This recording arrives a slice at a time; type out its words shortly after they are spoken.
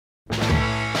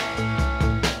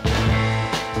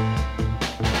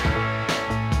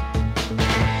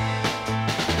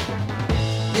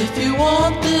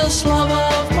want this love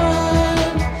of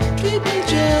mine, treat me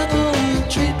gentle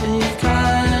and treat me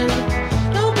kind.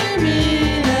 Don't be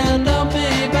mean and don't be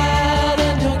bad,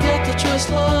 and you'll get the truest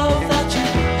love that you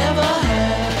ever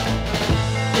had.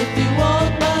 If you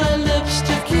want my lips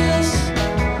to kiss,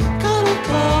 cuddle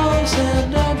close and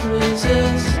don't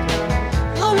resist.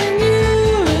 Loving you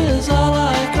is all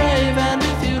I crave, and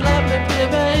if you love me, pretty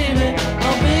baby,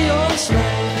 I'll be your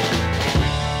slave.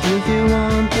 If you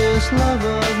want this love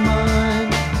of mine,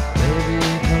 baby,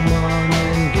 come on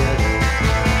and get it.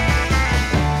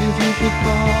 If you should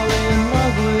fall in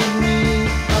love with me,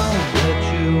 I'll bet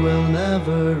you will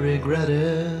never regret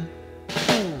it.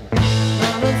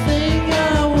 Not a thing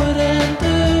I wouldn't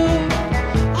do,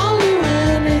 I'll do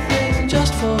anything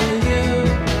just for you.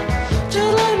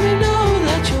 Just let me know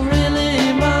that you're really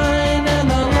mine, and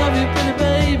I'll love you, pretty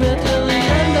baby, till the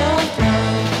end of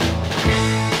time.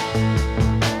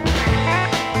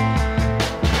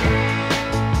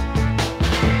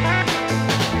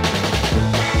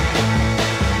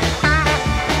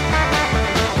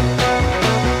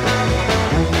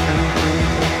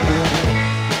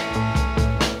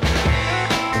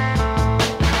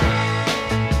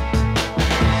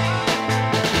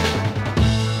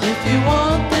 If you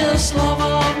want this love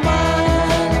of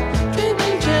mine, treat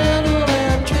me gentle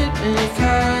and treat me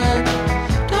kind.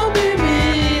 Don't be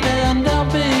mean and don't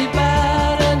be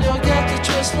bad, and you'll get the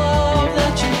truest love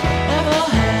that you ever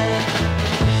had.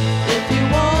 If you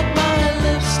want my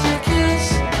lips to kiss,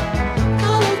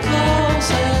 cuddle close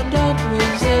and don't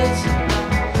resist.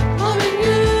 Loving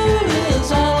you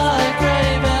is all I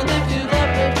crave, and if you let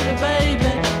me, pretty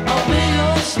baby, I'll be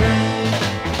your slave.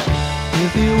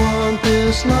 If you want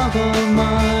this love of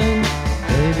mine,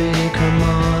 baby, come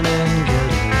on and get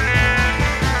it.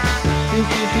 If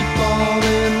you should fall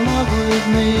in love with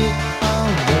me,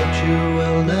 I'll bet you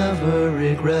will never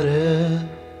regret it.